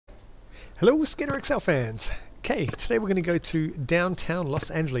Hello Scanner XL fans! Okay, today we're going to go to downtown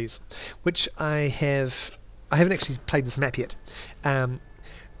Los Angeles, which I haven't actually played this map yet.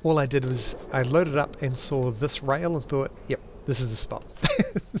 All I did was I loaded up and saw this rail and thought, yep, this is the spot.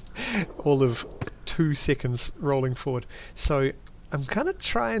 All of 2 seconds rolling forward. So I'm going to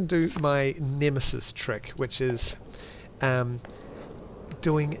try and do my nemesis trick, which is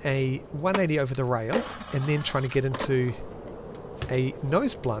doing a 180 over the rail and then trying to get into a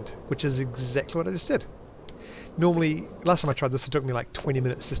nose blunt, which is exactly what I just did. Normally, last time I tried this, it took me like 20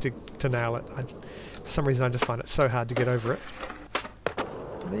 minutes just to nail it. For some reason I just find it so hard to get over it.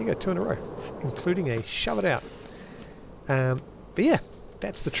 And there you go, 2 in a row, including a shove it out. But yeah,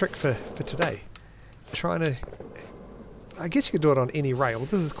 that's the trick for today. Trying to, I guess you could do it on any rail.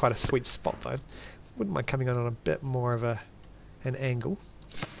 This is quite a sweet spot though. Wouldn't mind coming on a bit more of an angle.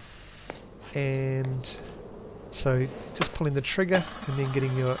 And so just pulling the trigger and then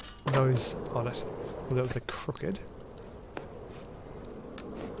getting your nose on it. Well, that was a crooked.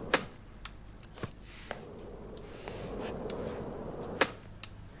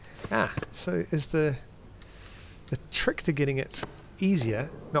 So is the trick to getting it easier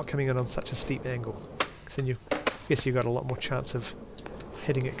not coming in on such a steep angle? Because then you've got a lot more chance of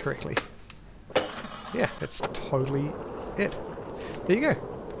hitting it correctly. Yeah, that's totally it. There you go.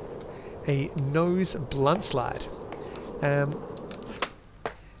 A nose blunt slide.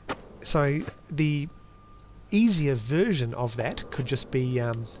 So the easier version of that could just be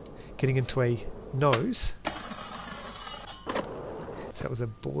getting into a nose. That was a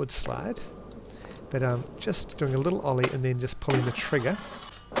board slide. But just doing a little ollie and then just pulling the trigger.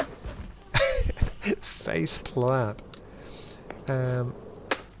 Face plant.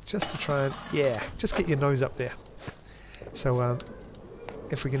 Just to try and, yeah, just get your nose up there. So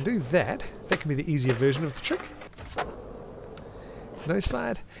if we can do that, that can be the easier version of the trick. Nose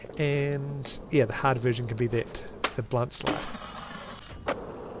slide, and yeah, the hard version can be the blunt slide.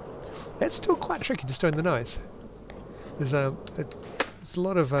 That's still quite tricky, just doing the nose. There's a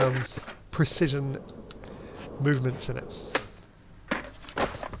lot of precision movements in it.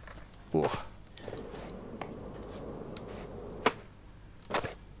 Ooh.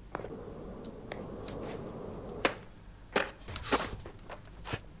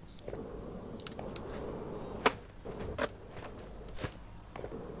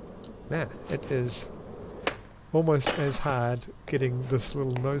 Man, it is almost as hard getting this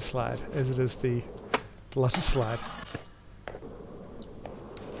little nose slide as it is the blunt slide.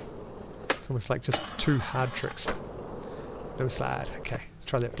 It's almost like just 2 hard tricks. Nose slide. Okay,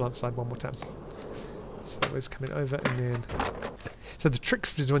 try that blunt slide one more time. So it's coming over and then... So the trick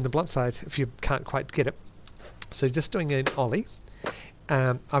for doing the blunt slide, if you can't quite get it, so just doing an ollie.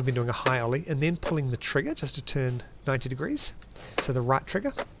 I've been doing a high ollie and then pulling the trigger just to turn 90 degrees. So the right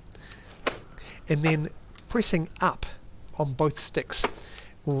trigger. And then pressing up on both sticks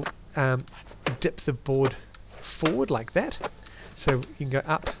will dip the board forward like that. So you can go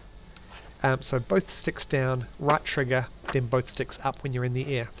up. So both sticks down, right trigger, then both sticks up when you're in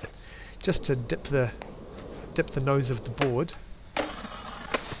the air, just to dip the nose of the board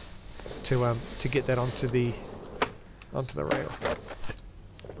to get that onto the rail,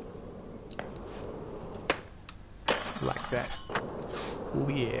 like that. Oh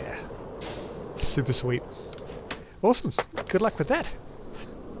yeah. Super sweet. Awesome. Good luck with that.